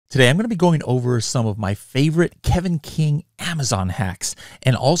Today, I'm going to be going over some of my favorite Kevin King Amazon hacks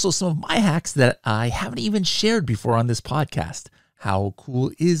and also some of my hacks that I haven't even shared before on this podcast. How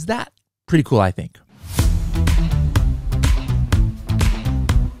cool is that? Pretty cool, I think.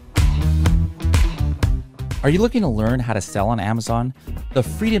 Are you looking to learn how to sell on Amazon? The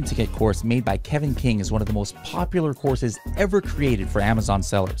Freedom Ticket course made by Kevin King is one of the most popular courses ever created for Amazon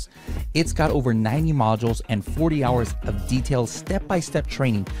sellers. It's got over 90 modules and 40 hours of detailed step-by-step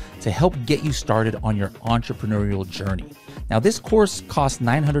training to help get you started on your entrepreneurial journey. Now, this course costs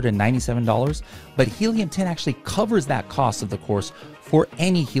 $997, but Helium 10 actually covers that cost of the course for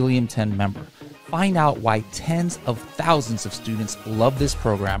any Helium 10 member. Find out why tens of thousands of students love this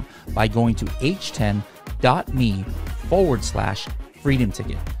program by going to h10.me/freedom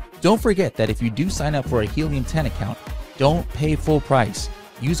ticket. Don't forget that if you do sign up for a Helium 10 account, don't pay full price.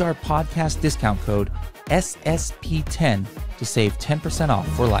 Use our podcast discount code SSP10 to save 10% off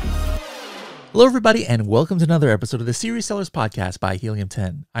for life. Hello, everybody, and welcome to another episode of the Serious Sellers Podcast by Helium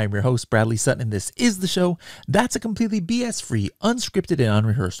 10. I am your host, Bradley Sutton, and this is the show that's a completely BS-free, unscripted, and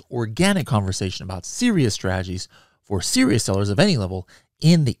unrehearsed organic conversation about serious strategies for serious sellers of any level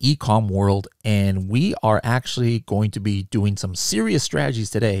in the e-com world. And we are actually going to be doing some serious strategies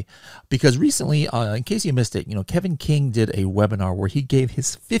today because recently, in case you missed it, Kevin King did a webinar where he gave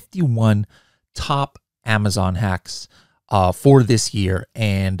his 51 top Amazon hacks for this year,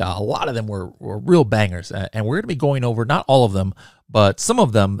 and a lot of them were real bangers, and we're going to be going over not all of them, but some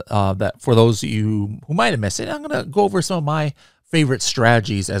of them that for those of you who might have missed it, I'm going to go over some of my favorite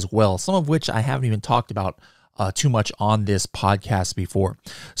strategies as well, some of which I haven't even talked about too much on this podcast before.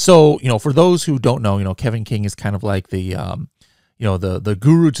 So, for those who don't know, Kevin King is kind of like the the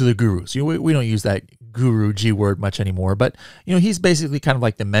guru to the gurus. We don't use that guru G word much anymore, but he's basically kind of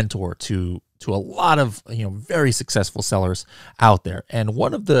like the mentor to a lot of very successful sellers out there. And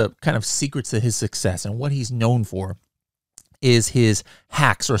one of the kind of secrets to his success and what he's known for is his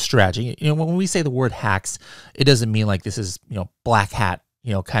hacks or strategy. When we say the word hacks, it doesn't mean like this is black hat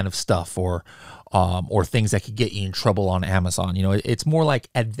kind of stuff or things that could get you in trouble on Amazon. It's more like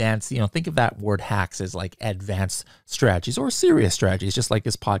advanced, think of that word hacks as like advanced strategies or serious strategies, just like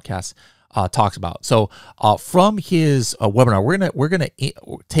this podcast talks about. So from his webinar, we're gonna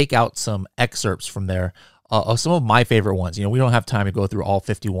take out some excerpts from there of some of my favorite ones. We don't have time to go through all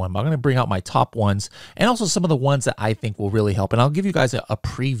 51, but I'm gonna bring out my top ones and also some of the ones that I think will really help. And I'll give you guys a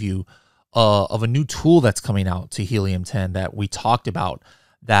preview of a new tool that's coming out to Helium 10 that we talked about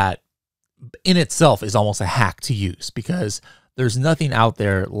that in itself is almost a hack to use because there's nothing out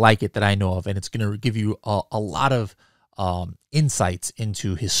there like it that I know of, and it's going to give you a lot of insights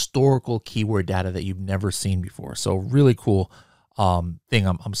into historical keyword data that you've never seen before. So really cool thing.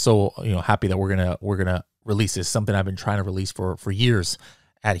 I'm so happy that we're gonna release this. Something I've been trying to release for years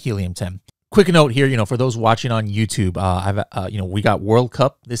at Helium 10. Quick note here, for those watching on YouTube, we got World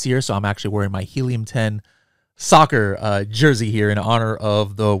Cup this year, so I'm actually wearing my Helium 10 soccer jersey here in honor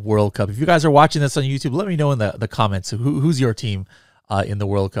of the World Cup. If you guys are watching this on YouTube, let me know in the comments who's your team in the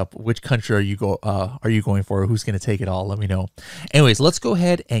World Cup. Which country are you going for? Who's going to take it all? Let me know. Anyways, let's go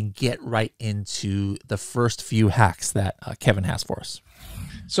ahead and get right into the first few hacks that Kevin has for us.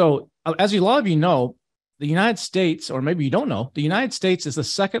 So, as a lot of you know, the United States, or maybe you don't know, the United States is the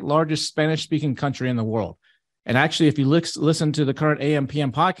second largest Spanish-speaking country in the world. And actually, if you listen to the current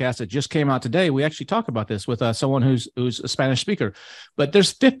AM/PM podcast that just came out today, we actually talk about this with someone who's a Spanish speaker. But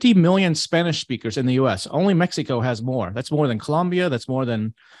there's 50 million Spanish speakers in the U.S. Only Mexico has more. That's more than Colombia. That's more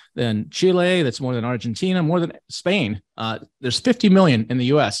than Chile. That's more than Argentina. More than Spain. There's 50 million in the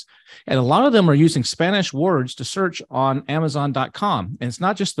U.S. And a lot of them are using Spanish words to search on Amazon.com. And it's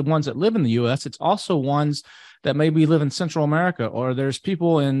not just the ones that live in the U.S. It's also ones that maybe live in Central America, or there's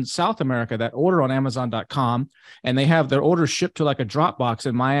people in South America that order on Amazon.com and they have their orders shipped to like a Dropbox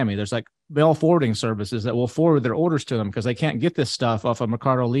in Miami. There's like mail forwarding services that will forward their orders to them because they can't get this stuff off of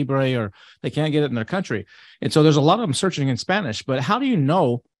Mercado Libre or they can't get it in their country. And so there's a lot of them searching in Spanish, but how do you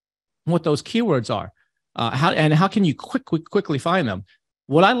know what those keywords are? How can you quickly find them?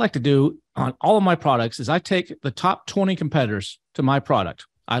 What I like to do on all of my products is I take the top 20 competitors to my product.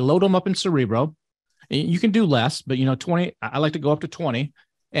 I load them up in Cerebro. You can do less, but 20, I like to go up to 20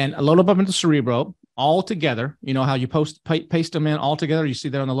 and load them up into Cerebro all together. You know how you paste them in all together. You see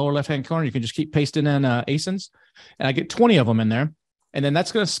there on the lower left-hand corner, you can just keep pasting in ASINs, and I get 20 of them in there. And then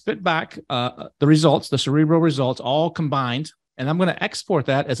that's going to spit back the results, the Cerebro results all combined. And I'm going to export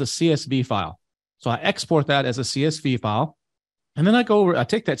that as a CSV file. So I export that as a CSV file. And then I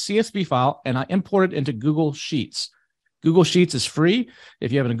take that CSV file and I import it into Google Sheets. Google Sheets is free.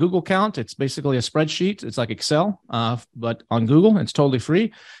 If you have a Google account, it's basically a spreadsheet. It's like Excel, but on Google, it's totally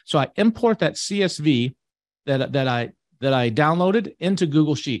free. So I import that CSV that I downloaded into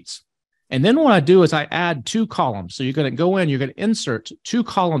Google Sheets. And then what I do is I add 2 columns. So you're going to go in, you're going to insert 2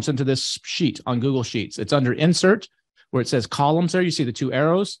 columns into this sheet on Google Sheets. It's under Insert, where it says columns there. You see the 2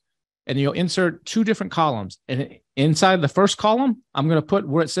 arrows, and you'll insert 2 different columns. And inside the first column, I'm going to put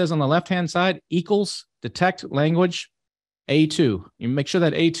where it says on the left-hand side, equals detect language A2. You make sure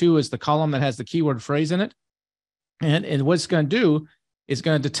that A2 is the column that has the keyword phrase in it. And what it's going to do is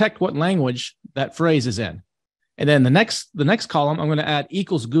going to detect what language that phrase is in. And then the next column, I'm going to add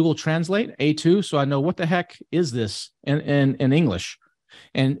equals Google Translate A2, so I know what the heck is this in English.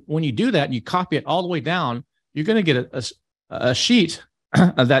 And when you do that, and you copy it all the way down, you're going to get a sheet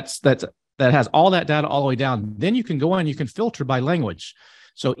that has all that data all the way down. Then you can go in, you can filter by language.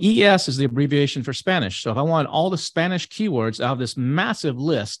 So ES is the abbreviation for Spanish. So if I want all the Spanish keywords out of this massive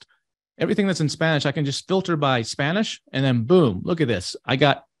list, everything that's in Spanish, I can just filter by Spanish, and then boom, look at this. I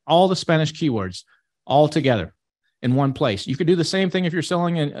got all the Spanish keywords all together in one place. You could do the same thing if you're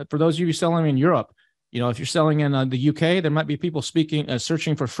selling in, for those of you selling in Europe. If you're selling in the UK, there might be people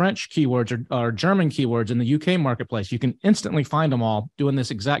searching for French keywords or German keywords in the UK marketplace. You can instantly find them all doing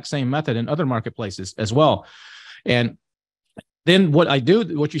this exact same method in other marketplaces as well. And then what I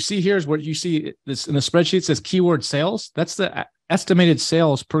do, what you see here is what you see this in the spreadsheet says keyword sales. That's the estimated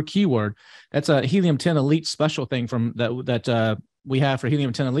sales per keyword. That's a Helium 10 Elite special thing from that we have for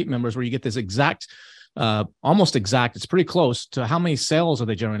Helium 10 Elite members, where you get this exact, almost exact. It's pretty close to how many sales are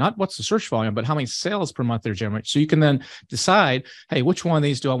they generating, not what's the search volume, but how many sales per month they're generating. So you can then decide, hey, which one of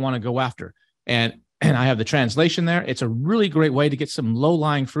these do I want to go after? And I have the translation there. It's a really great way to get some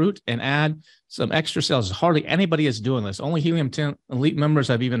low-lying fruit and add some extra sales. Hardly anybody is doing this. Only Helium 10 Elite members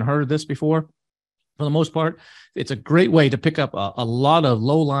have even heard of this before. For the most part, it's a great way to pick up a lot of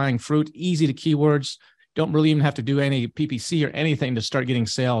low-lying fruit, easy to keywords. Don't really even have to do any PPC or anything to start getting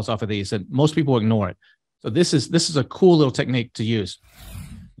sales off of these. And most people ignore it. So this is a cool little technique to use.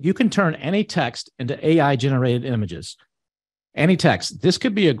 You can turn any text into AI-generated images. Any text. This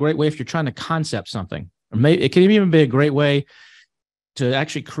could be a great way if you're trying to concept something. Or maybe it can even be a great way to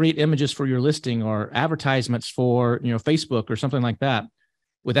actually create images for your listing or advertisements for Facebook or something like that,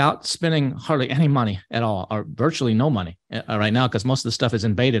 without spending hardly any money at all, or virtually no money right now, because most of the stuff is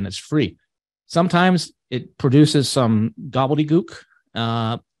in beta and it's free. Sometimes it produces some gobbledygook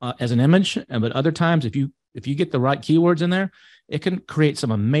as an image, but other times, if you get the right keywords in there, it can create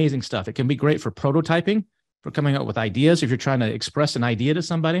some amazing stuff. It can be great for prototyping, for coming up with ideas. If you're trying to express an idea to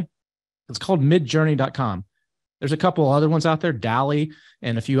somebody, it's called midjourney.com. There's a couple other ones out there, DALL-E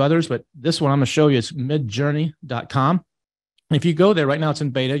and a few others, but this one I'm going to show you is midjourney.com. If you go there right now, it's in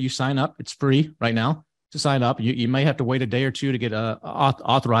beta. You sign up. It's free right now to sign up. You may have to wait a day or two to get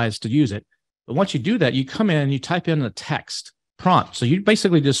authorized to use it. But once you do that, you come in and you type in a text prompt. So you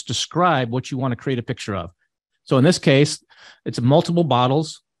basically just describe what you want to create a picture of. So in this case, it's multiple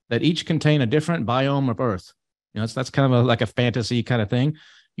bottles that each contain a different biome of Earth. That's kind of like a fantasy kind of thing.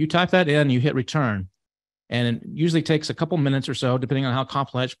 You type that in, you hit return, and it usually takes a couple minutes or so, depending on how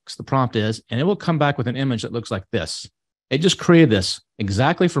complex the prompt is, and it will come back with an image that looks like this. It just created this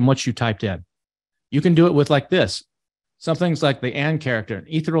exactly from what you typed in. You can do it with like this. Some things like the Anne character, an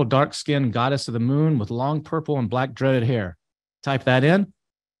ethereal dark-skinned goddess of the moon with long purple and black dreaded hair. Type that in.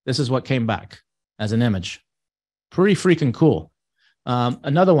 This is what came back as an image. Pretty freaking cool.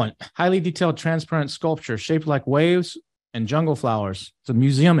 Another one, highly detailed transparent sculpture shaped like waves and jungle flowers. It's a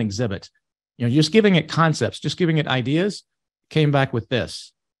museum exhibit. Just giving it concepts, just giving it ideas, came back with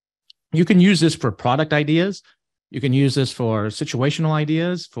this. You can use this for product ideas. You can use this for situational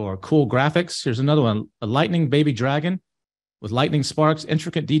ideas, for cool graphics. Here's another one, a lightning baby dragon with lightning sparks,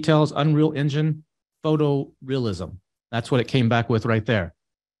 intricate details, Unreal Engine, photorealism. That's what it came back with right there.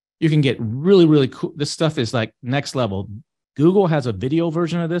 You can get really, really cool. This stuff is like next level. Google has a video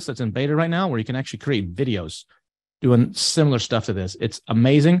version of this that's in beta right now, where you can actually create videos doing similar stuff to this. It's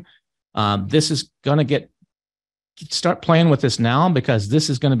amazing. This is going to start playing with this now, because this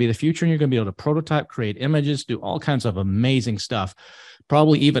is going to be the future, and you're going to be able to prototype, create images, do all kinds of amazing stuff.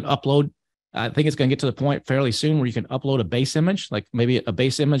 Probably even upload. I think it's going to get to the point fairly soon where you can upload a base image, like maybe a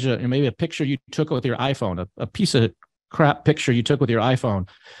base image, or maybe a picture you took with your iPhone, a piece of crap picture you took with your iPhone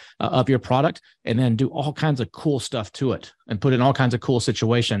of your product, and then do all kinds of cool stuff to it and put it in all kinds of cool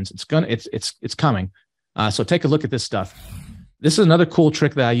situations. It's coming. So take a look at this stuff. This is another cool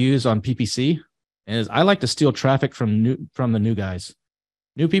trick that I use on PPC. Is I like to steal traffic from the new guys,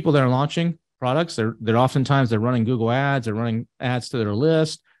 new people that are launching products. They're oftentimes running Google ads, they're running ads to their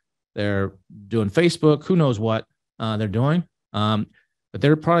list, they're doing Facebook, who knows what. they're doing, but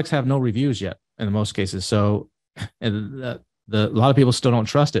their products have no reviews yet in most cases. So and a lot of people still don't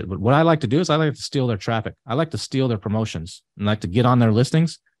trust it. But what I like to do is I like to steal their traffic. I like to steal their promotions and like to get on their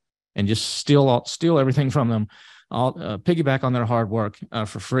listings and just steal everything from them. I'll piggyback on their hard work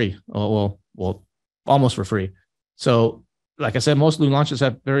for free. Well, almost for free. So like I said, most new launches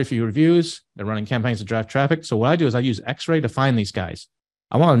have very few reviews. They're running campaigns to drive traffic. So what I do is I use X-Ray to find these guys.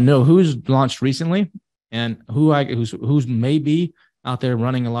 I want to know who's launched recently and who's maybe out there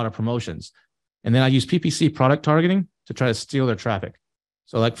running a lot of promotions. And then I use PPC product targeting to try to steal their traffic.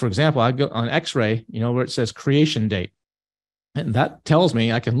 So like, for example, I go on X-Ray, where it says creation date. And that tells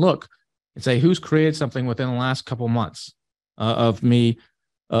me I can look and say who's created something within the last couple of months of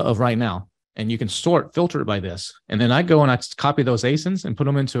right now. And you can filter it by this. And then I go and I copy those ASINs and put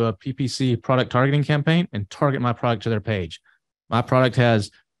them into a PPC product targeting campaign and target my product to their page. My product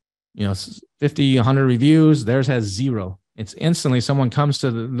has, 50, 100 reviews. Theirs has 0. It's instantly someone comes to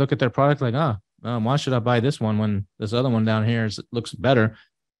look at their product like, why should I buy this one when this other one down here looks better?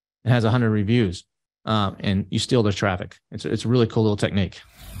 It has 100 reviews. And you steal their traffic. It's a really cool little technique.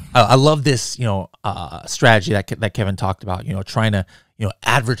 I love this, strategy that Kevin talked about, trying to,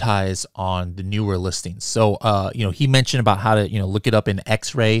 advertise on the newer listings. So, he mentioned about how to, look it up in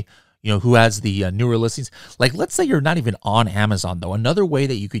X-Ray, who has the newer listings. Like, let's say you're not even on Amazon, though. Another way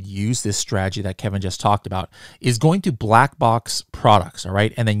that you could use this strategy that Kevin just talked about is going to black box products, all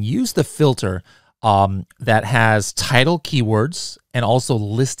right? And then use the filter that has title keywords and also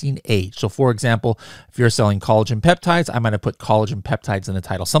listing age. So for example, if you're selling collagen peptides, I might have put collagen peptides in the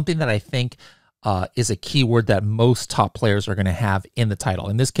title, something that I think is a keyword that most top players are going to have in the title.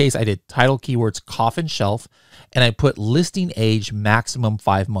 In this case, I did title keywords coffin shelf, and I put listing age maximum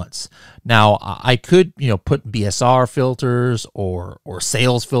 5 months. Now I could, put BSR filters or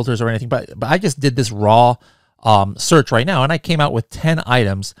sales filters or anything, but I just did this raw search right now, and I came out with 10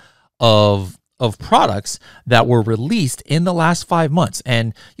 items of products that were released in the last 5 months.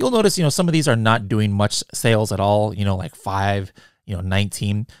 And you'll notice, some of these are not doing much sales at all, like 5,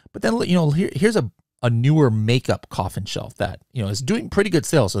 19. But then, here's a newer makeup coffin shelf that, is doing pretty good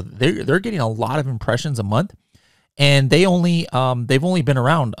sales. So they're getting a lot of impressions a month, and they've only been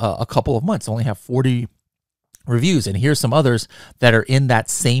around a couple of months, only have 40 reviews. And here's some others that are in that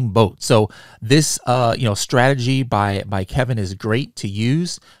same boat. So this, strategy by Kevin is great to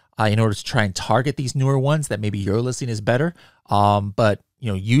use in order to try and target these newer ones that maybe your listing is better. But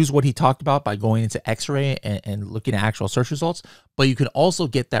use what he talked about by going into X-Ray and looking at actual search results. But you can also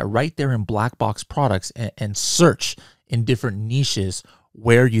get that right there in black box products and search in different niches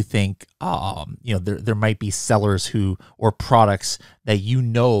where you think there might be sellers or products that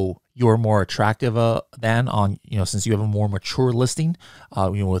you're more attractive than on, since you have a more mature listing,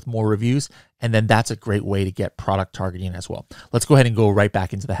 with more reviews. And then that's a great way to get product targeting as well. Let's go ahead and go right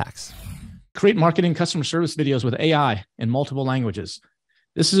back into the hacks. Create marketing customer service videos with AI in multiple languages.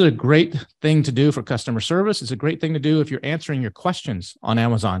 This is a great thing to do for customer service. It's a great thing to do if you're answering your questions on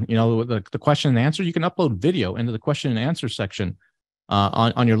Amazon. The question and answer, you can upload video into the question and answer section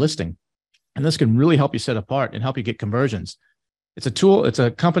on your listing. And this can really help you set apart and help you get conversions. It's a tool. It's a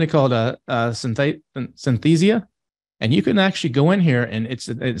company called Synthesia. And you can actually go in here, and it's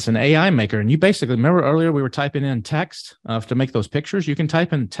an AI maker. And you basically, remember earlier we were typing in text to make those pictures? You can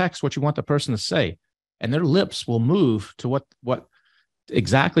type in text what you want the person to say, and their lips will move to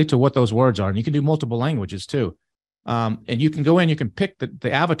exactly to what those words are. And you can do multiple languages too. And you can go in, you can pick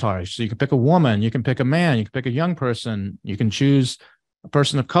the avatars. So you can pick a woman, you can pick a man, you can pick a young person, you can choose a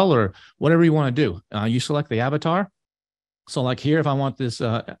person of color, whatever you want to do. You select the avatar. So like here, if I want this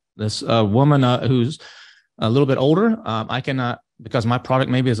woman who's a little bit older, I can, because my product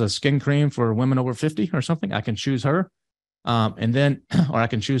maybe is a skin cream for women over 50 or something, I can choose her. And then, or I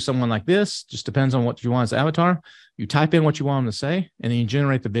can choose someone like this, just depends on what you want as avatar. You type in what you want them to say, and then you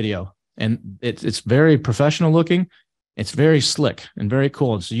generate the video. And it's very professional looking. It's very slick and very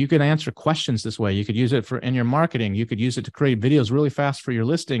cool. So you can answer questions this way. You could use it in your marketing. You could use it to create videos really fast for your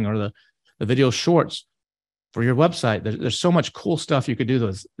listing, or the video shorts for your website. There's so much cool stuff you could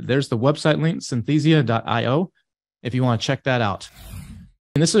do. There's the website link, synthesia.io, if you want to check that out.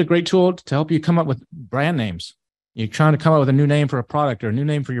 And this is a great tool to help you come up with brand names. You're trying to come up with a new name for a product or a new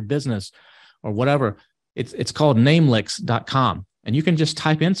name for your business or whatever. It's called namelix.com. And you can just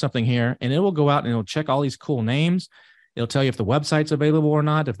type in something here, and it will go out and it'll check all these cool names. It'll tell you if the website's available or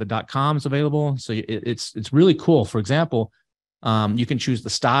not, if the .com is available. So it's really cool. For example, you can choose the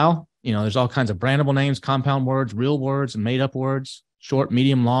style. There's all kinds of brandable names, compound words, real words, and made up words, short,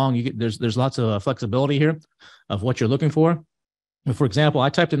 medium, long. There's lots of flexibility here of what you're looking for. For example, I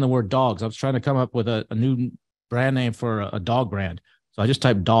typed in the word dogs. I was trying to come up with a new brand name for a dog brand. So I just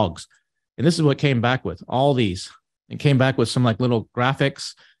typed dogs, and this is what it came back with, all these. It came back with some like little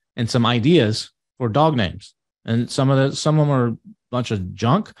graphics and some ideas for dog names. And some of them are a bunch of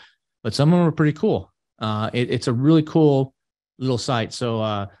junk, but some of them are pretty cool. It's a really cool little site.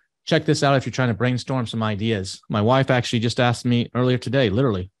 So check this out if you're trying to brainstorm some ideas. My wife actually just asked me earlier today,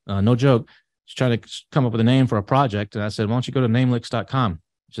 literally, no joke. She's trying to come up with a name for a project. And I said, why don't you go to namelix.com?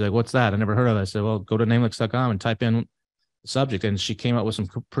 She's like, what's that? I never heard of it. I said, well, go to namelix.com and type in the subject. And she came up with some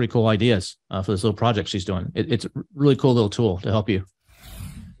pretty cool ideas for this little project she's doing. It's a really cool little tool to help you.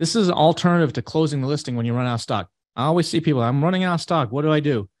 This is an alternative to closing the listing when you run out of stock. I always see people, I'm running out of stock. What do I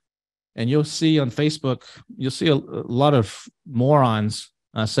do? And you'll see on Facebook, you'll see a lot of morons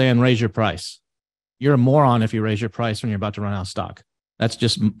saying, raise your price. You're a moron if you raise your price when you're about to run out of stock.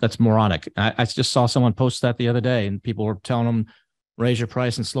 That's moronic. I just saw someone post that the other day, and people were telling them, raise your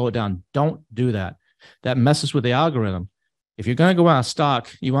price and slow it down. Don't do that. That messes with the algorithm. If you're going to go out of stock,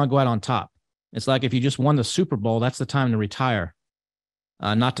 you want to go out on top. It's like if you just won the Super Bowl, that's the time to retire,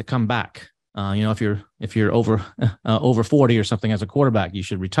 not to come back. If you're over 40 or something as a quarterback, you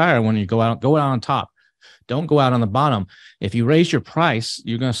should retire when you go out on top. Don't go out on the bottom. If you raise your price,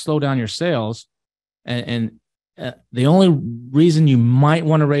 you're going to slow down your sales. And the only reason you might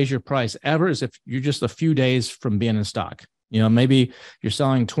want to raise your price ever is if you're just a few days from being in stock. Maybe you're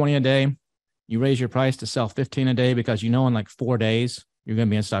selling 20 a day. You raise your price to sell 15 a day because in like 4 days you're going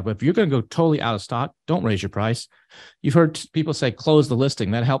to be in stock. But if you're going to go totally out of stock, don't raise your price. You've heard people say close the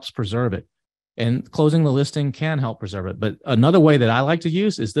listing. That helps preserve it. And closing the listing can help preserve it. But another way that I like to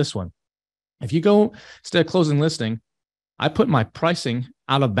use is this one. If you go, instead of closing listing, I put my pricing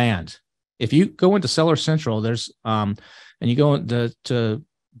out of band. If you go into Seller Central, there's and you go to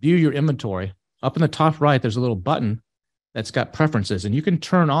view your inventory, up in the top right, there's a little button that's got preferences, and you can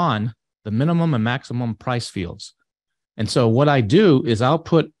turn on the minimum and maximum price fields. And so what I do is I'll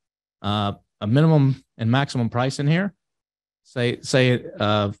put a minimum and maximum price in here. Say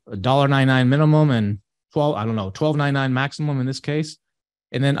 $1.99 minimum and $12.99 maximum in this case.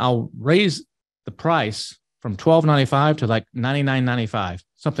 And then I'll raise the price from $12.95 to like $99.95,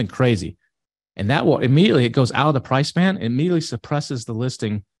 something crazy. And that will immediately, it goes out of the price band, it immediately suppresses the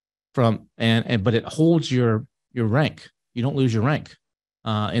listing but it holds your rank. You don't lose your rank.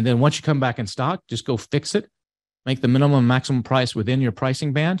 And then once you come back in stock, just go fix it. Make the minimum and maximum price within your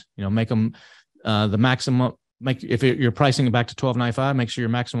pricing band. Make them the maximum. If you're pricing it back to $12.95, make sure your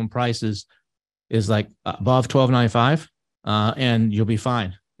maximum price is like above $12.95, and you'll be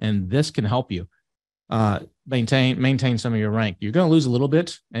fine. And this can help you maintain some of your rank. You're going to lose a little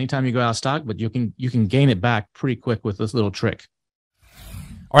bit anytime you go out of stock, but you can gain it back pretty quick with this little trick.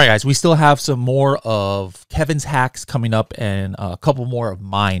 All right, guys, we still have some more of Kevin's hacks coming up and a couple more of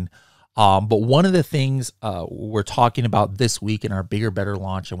mine. But one of the things we're talking about this week in our Bigger, Better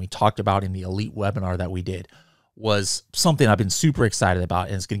launch, and we talked about in the Elite webinar that we did, was something I've been super excited about,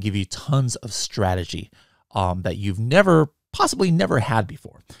 and it's going to give you tons of strategy that you've possibly never had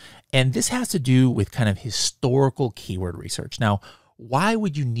before. And this has to do with kind of historical keyword research. Now, why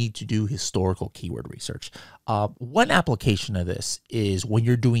would you need to do historical keyword research? One application of this is when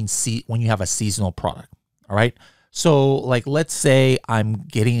you're doing when you have a seasonal product. All right. So like, let's say I'm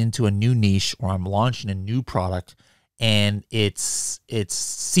getting into a new niche or I'm launching a new product and it's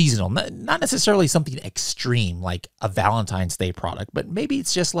seasonal, not necessarily something extreme like a Valentine's Day product, but maybe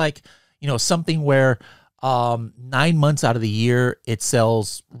it's just like, something where 9 months out of the year it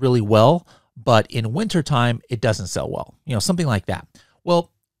sells really well, but in wintertime it doesn't sell well, something like that.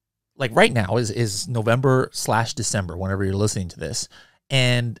 Well, like right now is November/December, whenever you're listening to this.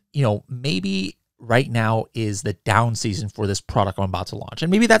 And, maybe right now is the down season for this product I'm about to launch. And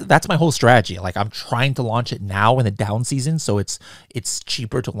maybe that's my whole strategy. Like I'm trying to launch it now in the down season, so it's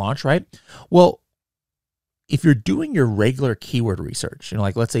cheaper to launch, right? Well, if you're doing your regular keyword research,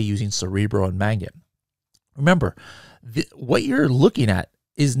 like let's say using Cerebro and Magnet, remember what you're looking at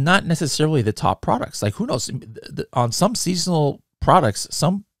is not necessarily the top products. Like who knows, on some seasonal products,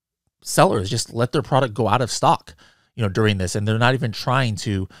 some sellers just let their product go out of stock, during this, and they're not even trying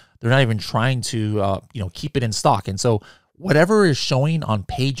to keep it in stock. And so whatever is showing on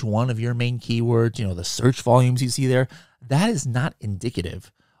page 1 of your main keywords, the search volumes you see there, that is not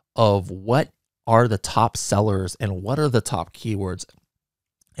indicative of what are the top sellers and what are the top keywords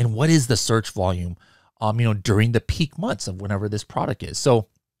and what is the search volume, during the peak months of whenever this product is. So,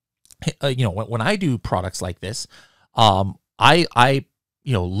 when I do products like this, I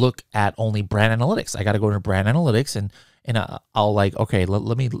look at only brand analytics. I got to go to brand analytics and I'll like, okay,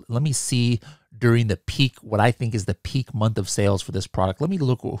 let me see during the peak, what I think is the peak month of sales for this product. Let me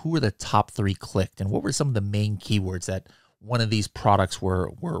look who were the top 3 clicked and what were some of the main keywords that one of these products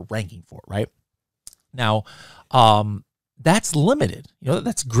were ranking for, right? Now, that's limited. You know,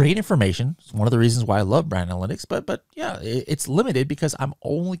 that's great information. It's one of the reasons why I love brand analytics, but yeah, it's limited because I'm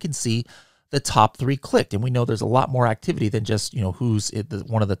only can see the top 3 clicked. And we know there's a lot more activity than just, you know, who's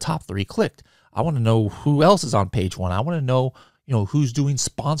one of the top 3 clicked. I want to know who else is on page 1. I want to know, you know, who's doing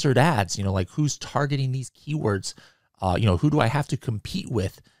sponsored ads, you know, like who's targeting these keywords. You know, who do I have to compete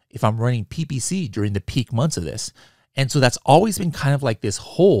with if I'm running PPC during the peak months of this? And so that's always been kind of like this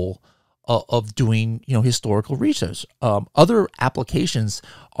whole of doing, you know, historical research. Other applications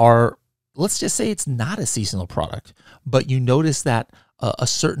are, let's just say it's not a seasonal product, but you notice that a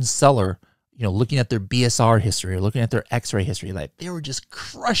certain seller, you know, looking at their BSR history or looking at their X-ray history, like they were just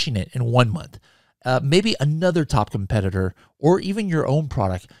crushing it in 1 month. Maybe another top competitor or even your own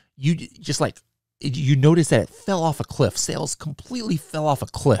product, you just like, you notice that it fell off a cliff. Sales completely fell off a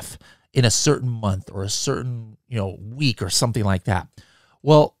cliff in a certain month or a certain, you know, week or something like that.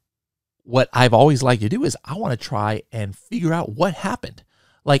 Well, what I've always liked to do is I want to try and figure out what happened.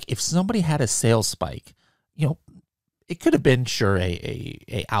 Like if somebody had a sales spike, you know, it could have been sure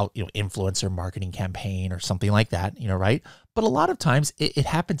a influencer marketing campaign or something like that, you know, right? But a lot of times it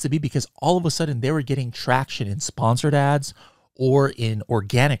happens to be because all of a sudden they were getting traction in sponsored ads or in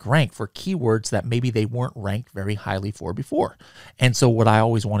organic rank for keywords that maybe they weren't ranked very highly for before. And so what I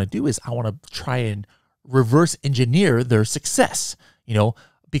always want to do is I want to try and reverse engineer their success, you know,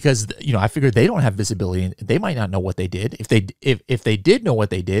 because, you know, I figured they don't have visibility and they might not know what they did. If they did know what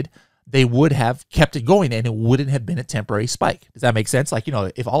they did, they would have kept it going and it wouldn't have been a temporary spike. Does that make sense? Like, you know,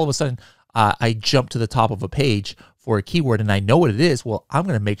 if all of a sudden I jump to the top of a page for a keyword and I know what it is, well, I'm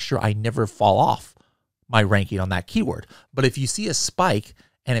going to make sure I never fall off my ranking on that keyword. But if you see a spike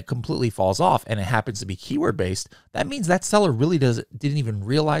and it completely falls off and it happens to be keyword based, that means that seller really didn't even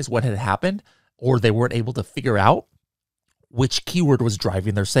realize what had happened, or they weren't able to figure out which keyword was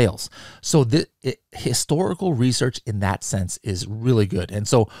driving their sales. So the historical research in that sense is really good. And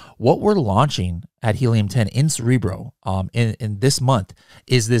so what we're launching at Helium 10 in Cerebro in this month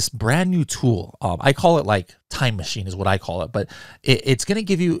is this brand new tool. I call it like Time Machine is what I call it, but it's going to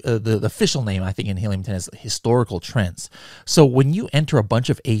give you the official name, I think, in Helium 10 is Historical Trends. So when you enter a bunch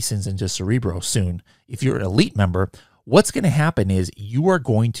of ASINs into Cerebro soon, if you're an elite member, what's going to happen is you are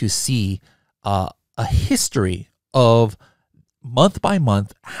going to see a history of month by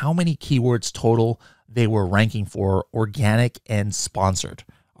month, how many keywords total they were ranking for, organic and sponsored.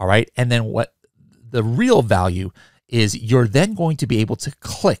 All right. And then what the real value is, you're then going to be able to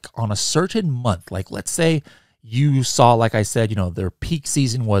click on a certain month. Like, let's say you saw, like I said, you know, their peak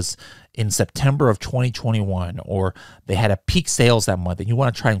season was in September of 2021, or they had a peak sales that month, and you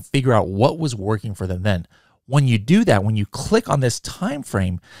want to try and figure out what was working for them then. When you do that, when you click on this time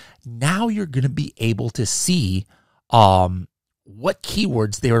frame, now you're going to be able to see what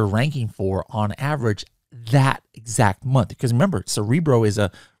keywords they were ranking for on average that exact month. Because remember, Cerebro is a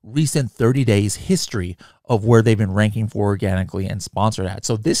recent 30 days history of where they've been ranking for organically and sponsored ads.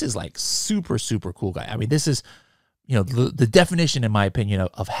 So this is like super, super cool, guy. I mean, this is, you know, the definition, in my opinion,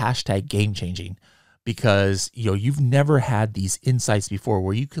 of hashtag game changing, because, you know, you've never had these insights before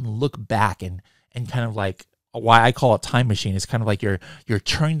where you can look back and kind of like, why I call it Time Machine is kind of like you're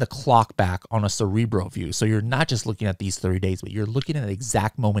turning the clock back on a Cerebro view. So you're not just looking at these 30 days, but you're looking at an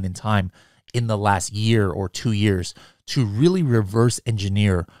exact moment in time in the last year or 2 years to really reverse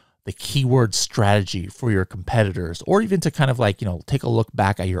engineer the keyword strategy for your competitors, or even to kind of like, you know, take a look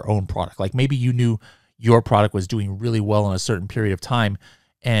back at your own product. Like maybe you knew your product was doing really well in a certain period of time,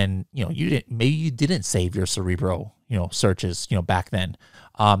 and, you know, maybe you didn't save your Cerebro, you know, searches, you know, back then.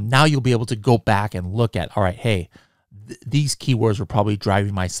 Now you'll be able to go back and look at, all right, hey, these keywords were probably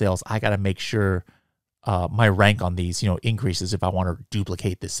driving my sales. I got to make sure my rank on these, you know, increases if I want to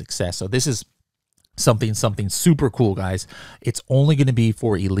duplicate this success. So this is something super cool, guys. It's only going to be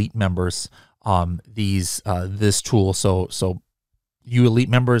for elite members. This tool. So you elite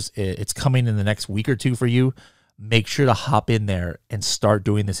members, it's coming in the next week or two for you. Make sure to hop in there and start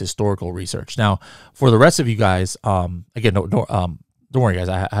doing this historical research. Now, for the rest of you guys, again, don't worry, guys.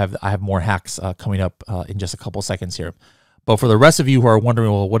 I have more hacks coming up in just a couple seconds here. But for the rest of you who are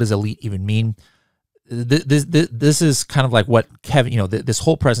wondering, well, what does elite even mean? This is kind of like what Kevin, you know, this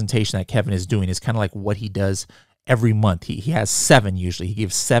whole presentation that Kevin is doing is kind of like what he does every month. He has 7 usually. He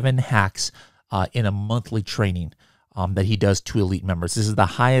gives 7 hacks in a monthly training. that he does to elite members. This is the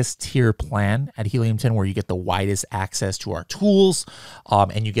highest tier plan at Helium 10 where you get the widest access to our tools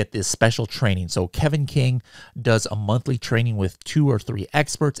and you get this special training. So Kevin King does a monthly training with 2 or 3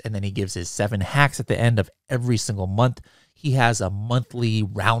 experts, and then he gives his 7 hacks at the end of every single month. He has a monthly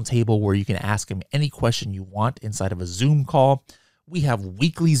roundtable where you can ask him any question you want inside of a Zoom call. We have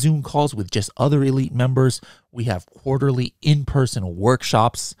weekly Zoom calls with just other elite members. We have quarterly in-person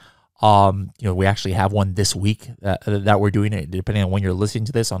workshops. We actually have one this week that we're doing it, depending on when you're listening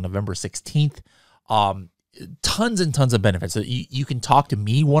to this, on November 16th. Tons and tons of benefits. So you can talk to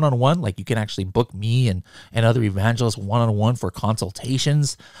me one-on-one, like you can actually book me and other evangelists one-on-one for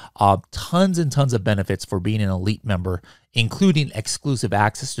consultations. Tons and tons of benefits for being an elite member, including exclusive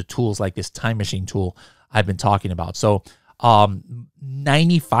access to tools like this time machine tool I've been talking about. So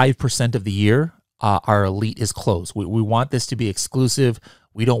 95% of the year, our elite is closed. We want this to be exclusive.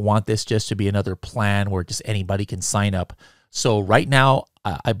 We don't want this just to be another plan where just anybody can sign up. So right now,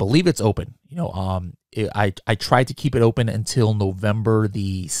 I believe it's open. I tried to keep it open until November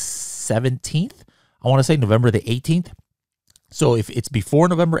the 17th. I want to say November the 18th. So if it's before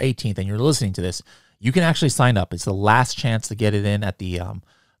November 18th and you're listening to this, you can actually sign up. It's the last chance to get it in at the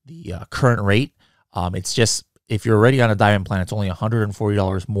current rate. It's just, if you're already on a diamond plan, it's only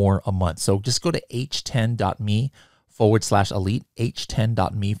 $140 more a month. So just go to h10.me/elite,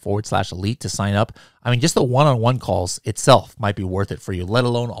 h10.me/elite to sign up. I mean, just the one-on-one calls itself might be worth it for you, let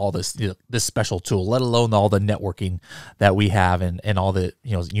alone all this special tool, let alone all the networking that we have and all the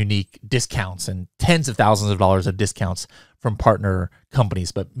unique discounts and tens of thousands of dollars of discounts from partner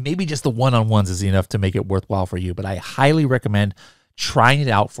companies. But maybe just the one-on-ones is enough to make it worthwhile for you. But I highly recommend trying it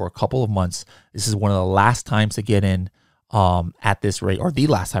out for a couple of months. This is one of the last times to get in at this rate, or the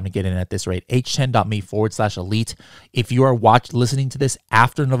last time to get in at this rate. h10.me/elite. If you are listening to this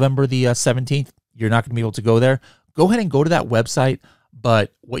after November the 17th, you're not going to be able to go there. Go ahead and go to that website.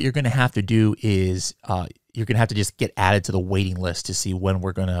 But what you're going to have to do is you're going to have to just get added to the waiting list to see when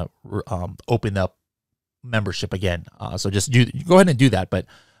we're going to open up membership again. So just go ahead and do that.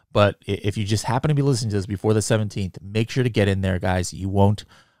 But if you just happen to be listening to this before the 17th, make sure to get in there, guys. You won't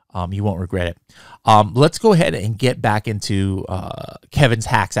regret it. Let's go ahead and get back into Kevin's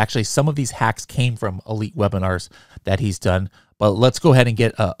hacks. Actually, some of these hacks came from elite webinars that he's done, but let's go ahead and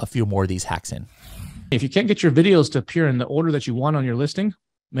get a few more of these hacks in. If you can't get your videos to appear in the order that you want on your listing,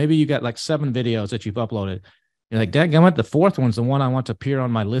 maybe you got like 7 videos that you've uploaded. You're like, dadgummit, the 4th one's the one I want to appear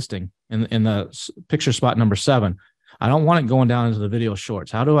on my listing in the picture spot number 7. I don't want it going down into the video shorts.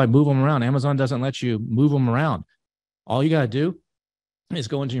 How do I move them around? Amazon doesn't let you move them around. All you got to do is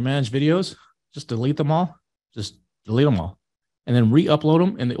go into your managed videos, just delete them all, and then re-upload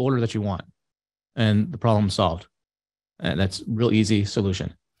them in the order that you want. And the problem's solved. And that's a real easy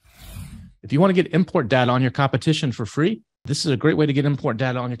solution. If you want to get import data on your competition for free, this is a great way to get import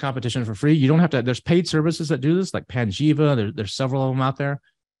data on your competition for free. You don't have to, there's paid services that do this, like Panjiva. There's several of them out there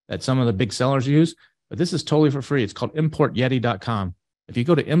that some of the big sellers use. But this is totally for free. It's called importyeti.com. If you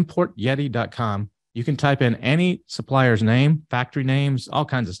go to importyeti.com, you can type in any supplier's name, factory names, all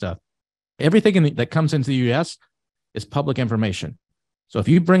kinds of stuff. Everything that comes into the US is public information. So if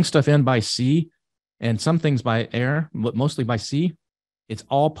you bring stuff in by sea and some things by air, but mostly by sea, it's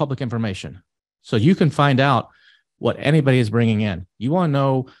all public information. So you can find out what anybody is bringing in. You want to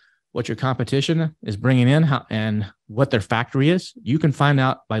know what your competition is bringing in and what their factory is. You can find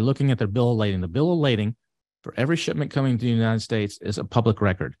out by looking at their bill of lading. The bill of lading for every shipment coming to the United States is a public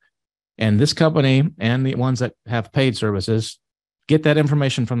record. And this company and the ones that have paid services get that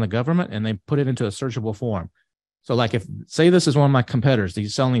information from the government and they put it into a searchable form. So like say this is one of my competitors,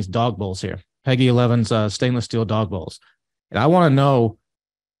 he's selling these dog bowls here, Peggy 11's stainless steel dog bowls. And I want to know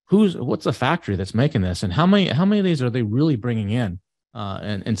what's the factory that's making this and how many of these are they really bringing in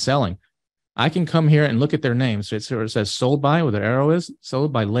and selling. I can come here and look at their names. So it says sold by, where their arrow is,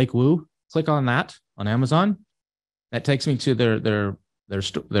 sold by Lake Woo. Click on that on Amazon. That takes me to their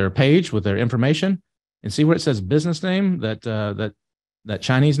page with their information, and see where it says business name, that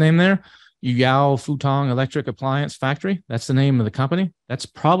Chinese name there, Yuyao Futong Electric Appliance Factory. That's the name of the company. That's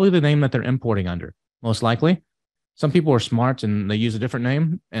probably the name that they're importing under, most likely. Some people are smart and they use a different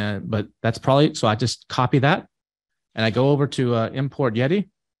name, but that's probably, so I just copy that and I go over to Import Yeti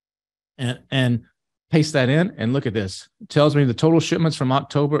and paste that in, and look at this. It tells me the total shipments from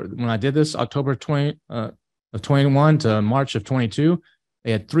October, when I did this, October 20 of 21 to March of 22,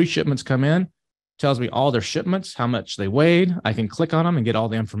 they had 3 shipments come in. Tells me all their shipments, how much they weighed. I can click on them and get all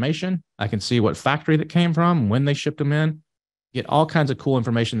the information. I can see what factory that came from, when they shipped them in. Get all kinds of cool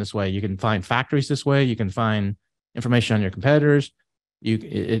information this way. You can find factories this way. You can find information on your competitors.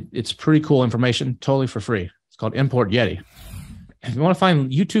 It's pretty cool information, totally for free. It's called Import Yeti. If you want to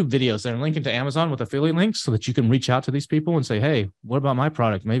find YouTube videos that are linking to Amazon with affiliate links so that you can reach out to these people and say, hey, what about my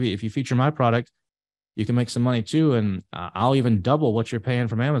product? Maybe if you feature my product, you can make some money too. And I'll even double what you're paying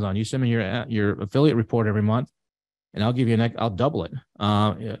from Amazon. You send me your affiliate report every month and I'll give you I'll double it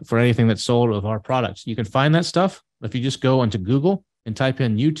for anything that's sold of our products. You can find that stuff if you just go into Google and type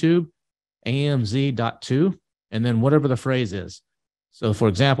in YouTube AMZ.2 and then whatever the phrase is. So for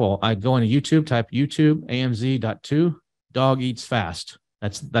example, I go into YouTube, type YouTube AMZ.2. Dog eats fast.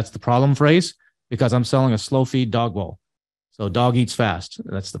 That's the problem phrase because I'm selling a slow feed dog bowl. So dog eats fast.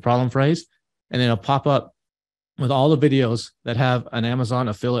 That's the problem phrase. And then it'll pop up with all the videos that have an Amazon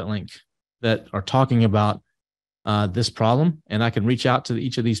affiliate link that are talking about this problem. And I can reach out to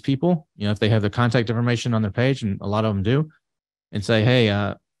each of these people, if they have their contact information on their page, and a lot of them do, and say,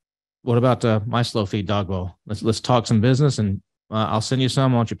 hey, what about my slow feed dog bowl? Let's talk some business, and I'll send you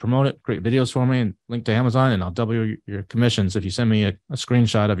some. Why don't you promote it, create videos for me, and link to Amazon, and I'll double your commissions if you send me a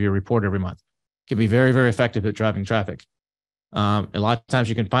screenshot of your report every month. It can be very, very effective at driving traffic. A lot of times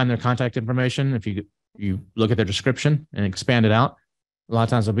you can find their contact information if you look at their description and expand it out. A lot of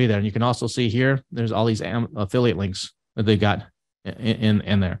times they'll be there. And you can also see here, there's all these affiliate links that they got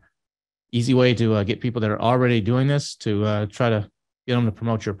in there. Easy way to get people that are already doing this to try to get them to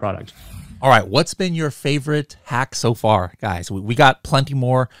promote your product. All right, what's been your favorite hack so far, guys? We got plenty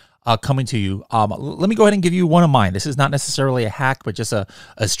more coming to you. Let me go ahead and give you one of mine. This is not necessarily a hack, but just a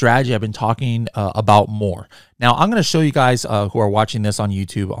strategy I've been talking about more. Now, I'm going to show you guys who are watching this on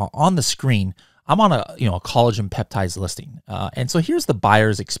YouTube on the screen. I'm on a collagen peptides listing, and so here's the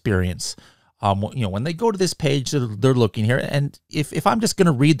buyer's experience. When they go to this page, they're looking here, and if I'm just going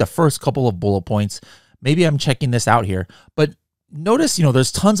to read the first couple of bullet points, maybe I'm checking this out here, but notice,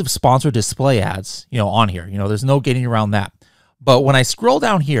 there's tons of sponsored display ads, on here. There's no getting around that. But when I scroll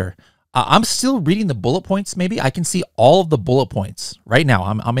down here, I'm still reading the bullet points. Maybe I can see all of the bullet points right now.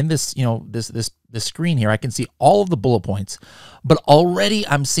 I'm in this, this screen here. I can see all of the bullet points, but already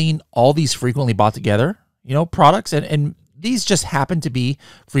I'm seeing all these frequently bought together, products, and these just happen to be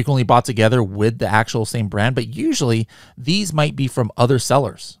frequently bought together with the actual same brand. But usually these might be from other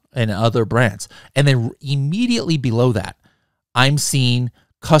sellers and other brands. And then immediately below that, I'm seeing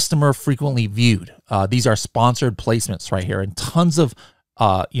customer frequently viewed. These are sponsored placements right here, and tons of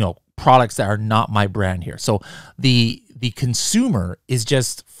products that are not my brand here. So the consumer is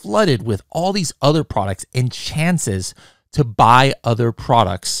just flooded with all these other products and chances to buy other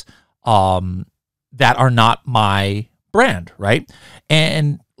products that are not my brand, right?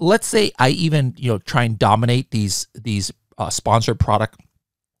 And let's say I even try and dominate these sponsored product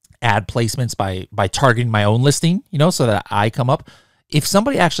ad placements by targeting my own listing, so that I come up. If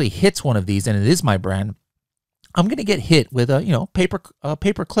somebody actually hits one of these and it is my brand, I'm going to get hit with a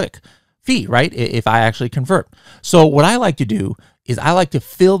pay-per-click fee, right? If I actually convert. So what I like to do is I like to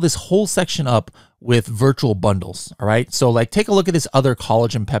fill this whole section up with virtual bundles. All right. So like, take a look at this other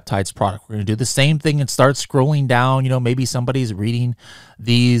collagen peptides product. We're going to do the same thing and start scrolling down. Maybe somebody's reading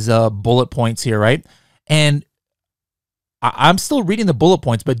these bullet points here, right? And I'm still reading the bullet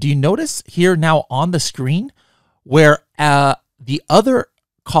points, but do you notice here now on the screen where the other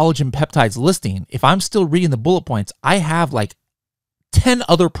collagen peptides listing, if I'm still reading the bullet points, I have like 10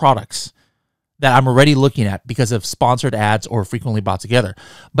 other products that I'm already looking at because of sponsored ads or frequently bought together.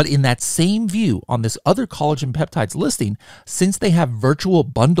 But in that same view on this other collagen peptides listing, since they have virtual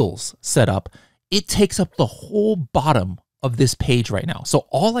bundles set up, it takes up the whole bottom of this page right now. So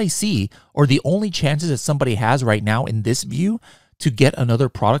all I see, or the only chances that somebody has right now in this view to get another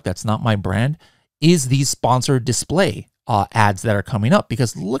product that's not my brand, is these sponsored display ads that are coming up.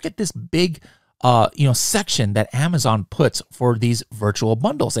 Because look at this big section that Amazon puts for these virtual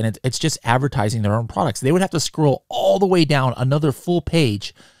bundles, and it's just advertising their own products. They would have to scroll all the way down another full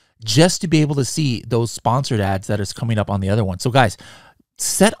page just to be able to see those sponsored ads that is coming up on the other one. So guys,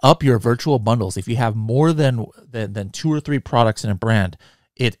 set up your virtual bundles. If you have more than 2 or 3 products in a brand,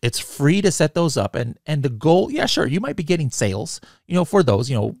 it's free to set those up. And the goal, yeah, sure, you might be getting sales, for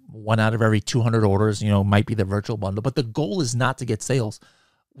those, 1 out of every 200 orders, might be the virtual bundle, but the goal is not to get sales.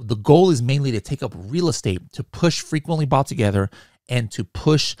 The goal is mainly to take up real estate, to push frequently bought together, and to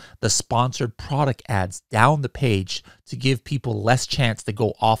push the sponsored product ads down the page to give people less chance to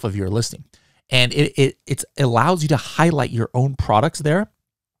go off of your listing. And it allows you to highlight your own products there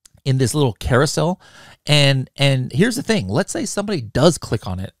in this little carousel. And here's the thing. Let's say somebody does click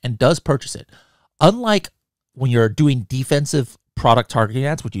on it and does purchase it. Unlike when you're doing defensive product targeting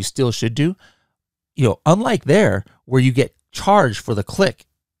ads, which you still should do, unlike there where you get charged for the click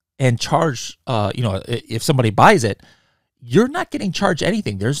and charge, if somebody buys it, you're not getting charged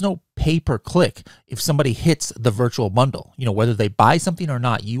anything. There's no pay per click if somebody hits the virtual bundle. You know, whether they buy something or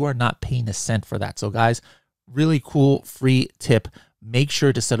not, you are not paying a cent for that. So guys, really cool free tip. Make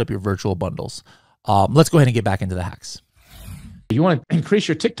sure to set up your virtual bundles. Let's go ahead and get back into the hacks. You want to increase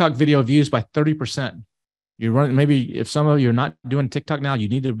your TikTok video views by 30%. You run, maybe if some of you are not doing TikTok now, you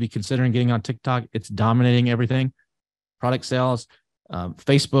need to be considering getting on TikTok. It's dominating everything. Product sales,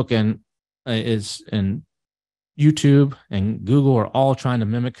 Facebook and YouTube and Google are all trying to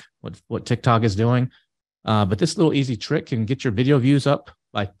mimic what TikTok is doing. But this little easy trick can get your video views up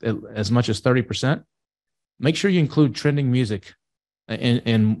by as much as 30%. Make sure you include trending music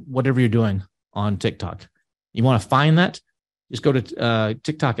in whatever you're doing on TikTok. You want to find that, just go to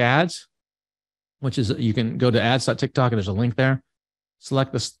TikTok ads, which is, you can go to ads.tiktok and there's a link there.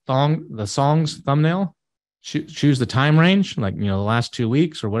 Select the song's thumbnail, choose the time range, like, you know, the last 2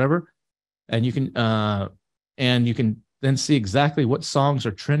 weeks or whatever. And you can then see exactly what songs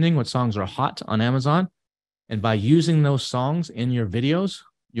are trending, what songs are hot on Amazon. And by using those songs in your videos,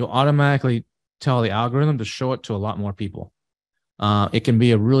 you'll automatically tell the algorithm to show it to a lot more people. It can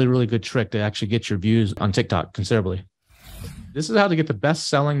be a really, really good trick to actually get your views on TikTok considerably. This is how to get the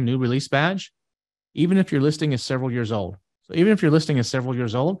best-selling new release badge, even if your listing is several years old. So even if your listing is several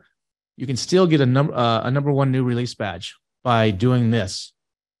years old, you can still get a number one new release badge by doing this.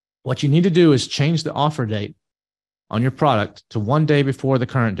 What you need to do is change the offer date on your product to 1 day before the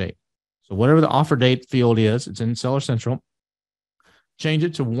current date. So whatever the offer date field is, it's in Seller Central, change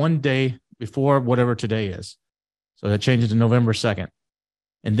it to 1 day before whatever today is. So that changes to November 2nd.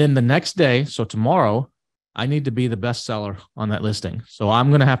 And then the next day, so tomorrow, I need to be the best seller on that listing. So I'm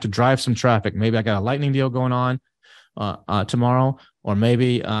going to have to drive some traffic. Maybe I got a lightning deal going on tomorrow, or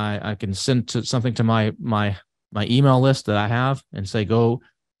maybe I can send something to my email list that I have and say, go,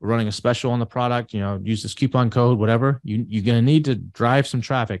 we're running a special on the product, you know, use this coupon code, whatever. You're going to need to drive some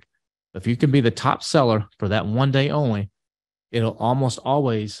traffic. If you can be the top seller for that 1 day only, it'll almost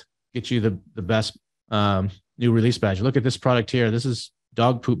always get you the best new release badge. Look at this product here. This is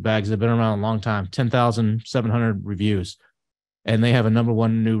dog poop bags that have been around a long time, 10,700 reviews, and they have a number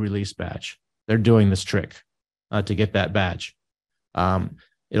one new release badge. They're doing this trick to get that badge.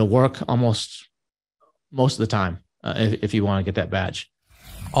 It'll work almost most of the time if you want to get that badge.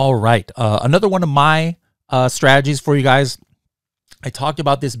 All right. Another one of my strategies for you guys. I talked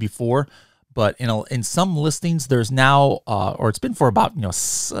about this before, but in some listings, there's now, or it's been for about,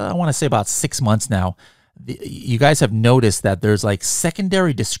 I want to say about 6 months now. You guys have noticed that there's like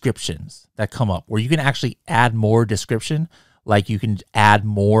secondary descriptions that come up where you can actually add more description, like you can add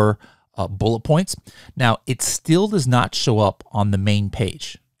more bullet points. Now, it still does not show up on the main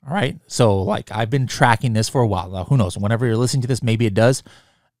page. All right. So like I've been tracking this for a while. Now, who knows? Whenever you're listening to this, maybe it does.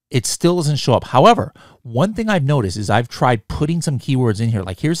 It still doesn't show up. However, one thing I've noticed is I've tried putting some keywords in here.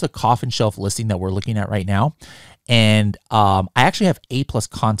 Like here's the coffin shelf listing that we're looking at right now. And I actually have A+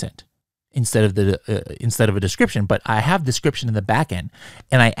 content instead of a description, but I have description in the back end.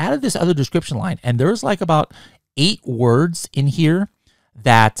 And I added this other description line, and there's like about 8 words in here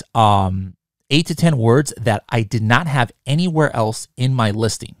that 8 to 10 words that I did not have anywhere else in my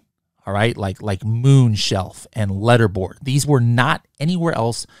listing. All right, like moon shelf and letterboard. These were not anywhere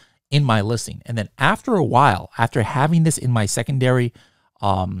else in my listing. And then after a while, after having this in my secondary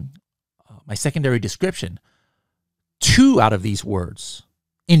description, 2 out of these words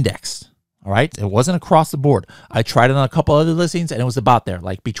indexed. All right, it wasn't across the board. I tried it on a couple other listings, and it was about there,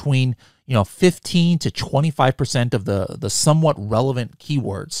 like between 15 to 25% of the somewhat relevant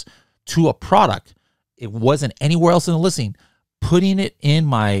keywords to a product. It wasn't anywhere else in the listing. Putting it in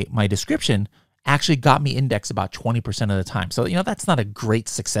my description actually got me indexed about 20% of the time. So, that's not a great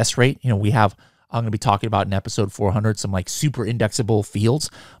success rate. I'm going to be talking about in episode 400, some like super indexable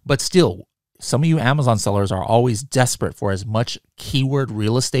fields, but still some of you Amazon sellers are always desperate for as much keyword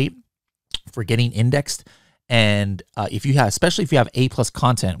real estate for getting indexed. And if you have, especially if you have A+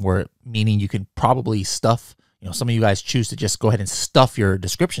 content, where meaning you can probably stuff, some of you guys choose to just go ahead and stuff your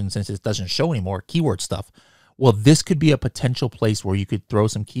description since it doesn't show anymore keyword stuff. Well, this could be a potential place where you could throw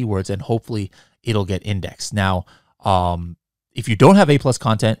some keywords and hopefully it'll get indexed. Now, if you don't have A+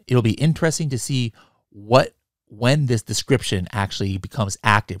 content, it'll be interesting to see when this description actually becomes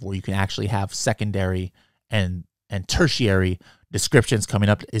active, where you can actually have secondary and tertiary descriptions coming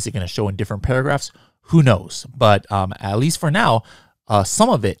up. Is it going to show in different paragraphs? Who knows? But at least for now, some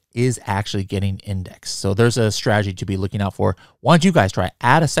of it is actually getting indexed. So there's a strategy to be looking out for. Why don't you guys try?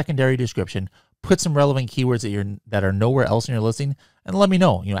 Add a secondary description, put some relevant keywords that are nowhere else in your listing, and let me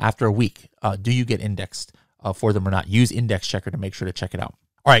know, after a week, do you get indexed for them or not? Use Index Checker to make sure to check it out.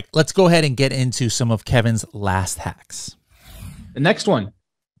 All right, let's go ahead and get into some of Kevin's last hacks. The next one,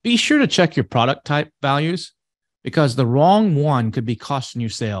 be sure to check your product type values because the wrong one could be costing you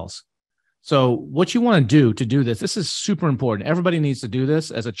sales. So what you want to do this is super important. Everybody needs to do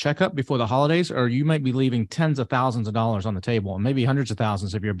this as a checkup before the holidays, or you might be leaving tens of thousands of dollars on the table, and maybe hundreds of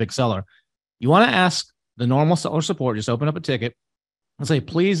thousands if you're a big seller. You want to ask the normal seller support, just open up a ticket and say,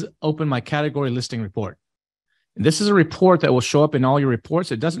 please open my category listing report. And this is a report that will show up in all your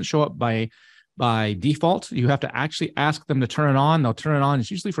reports. It doesn't show up by default. You have to actually ask them to turn it on. They'll turn it on.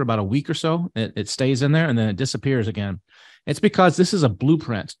 It's usually for about a week or so. It stays in there and then it disappears again. It's because this is a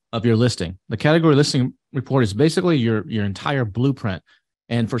blueprint of your listing. The category listing report is basically your entire blueprint.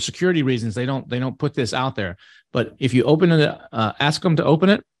 And for security reasons, they don't put this out there. But if you open it, ask them to open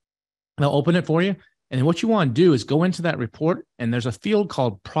it, they'll open it for you. And what you want to do is go into that report, and there's a field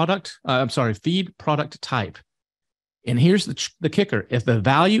called feed product type. And here's the kicker. If the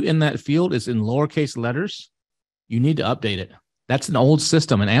value in that field is in lowercase letters, you need to update it. That's an old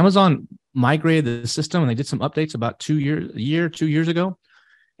system. And Amazon migrated the system, and they did some updates about 2 years ago.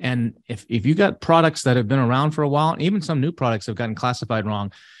 And if you got products that have been around for a while, and even some new products have gotten classified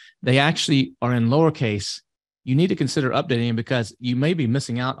wrong, they actually are in lowercase. You need to consider updating because you may be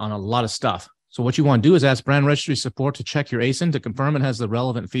missing out on a lot of stuff. So what you want to do is ask brand registry support to check your ASIN to confirm it has the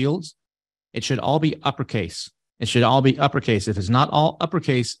relevant fields. It should all be uppercase. It should all be uppercase. If it's not all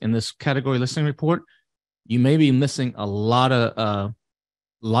uppercase in this category listing report, you may be missing a lot of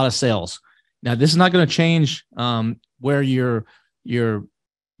sales. Now, this is not going to change where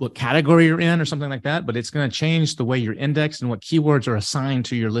what category you're in or something like that, but it's going to change the way you're indexed and what keywords are assigned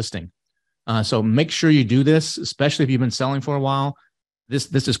to your listing. So make sure you do this, especially if you've been selling for a while.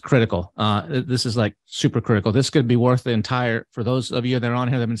 This is critical. This is like super critical. This could be worth the entire, for those of you that are on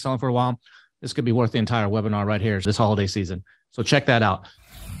here that have been selling for a while, this could be worth the entire webinar right here this holiday season. So check that out.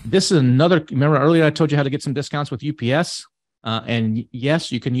 This is another, remember earlier I told you how to get some discounts with UPS. And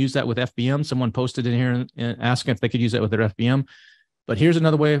yes, you can use that with FBM. Someone posted in here and asking if they could use that with their FBM. But here's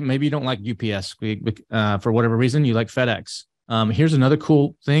another way. Maybe you don't like UPS for whatever reason. You like FedEx. Here's another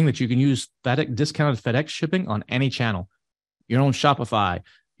cool thing that you can use FedEx, discounted FedEx shipping on any channel. Your own Shopify,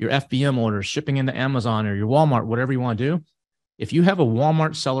 your FBM orders, shipping into Amazon or your Walmart, whatever you want to do. If you have a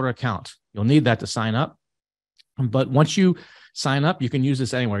Walmart seller account, you'll need that to sign up. But once you sign up, you can use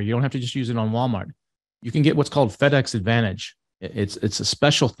this anywhere. You don't have to just use it on Walmart. You can get what's called FedEx Advantage. It's a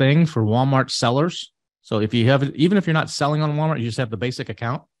special thing for Walmart sellers. So if you have it, even if you're not selling on Walmart, you just have the basic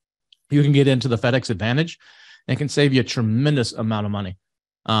account, you can get into the FedEx Advantage and it can save you a tremendous amount of money.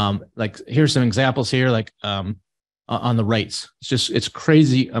 Like here's some examples here, like on the rates. It's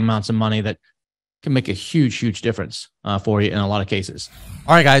crazy amounts of money that can make a huge difference for you in a lot of cases.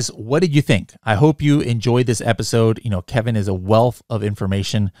 All right, guys, what did you think? I hope you enjoyed this episode. You know, Kevin is a wealth of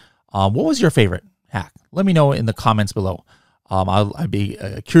information. What was your favorite hack? Let me know in the comments below. I'd be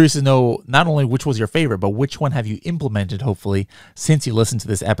curious to know not only which was your favorite, but which one have you implemented, hopefully, since you listened to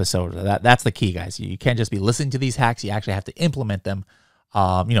this episode. That's the key, guys. You can't just be listening to these hacks. You actually have to implement them,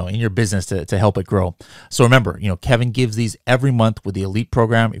 in your business to help it grow. So remember, Kevin gives these every month with the Elite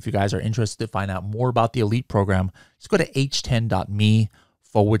program. If you guys are interested to find out more about the Elite program, just go to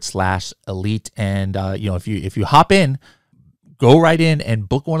h10.me/elite. And, if you hop in, go right in and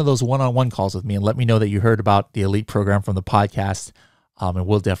book one of those one-on-one calls with me and let me know that you heard about the Elite program from the podcast. And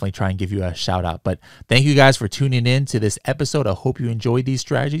we'll definitely try and give you a shout out. But thank you guys for tuning in to this episode. I hope you enjoyed these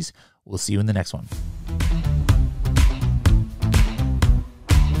strategies. We'll see you in the next one.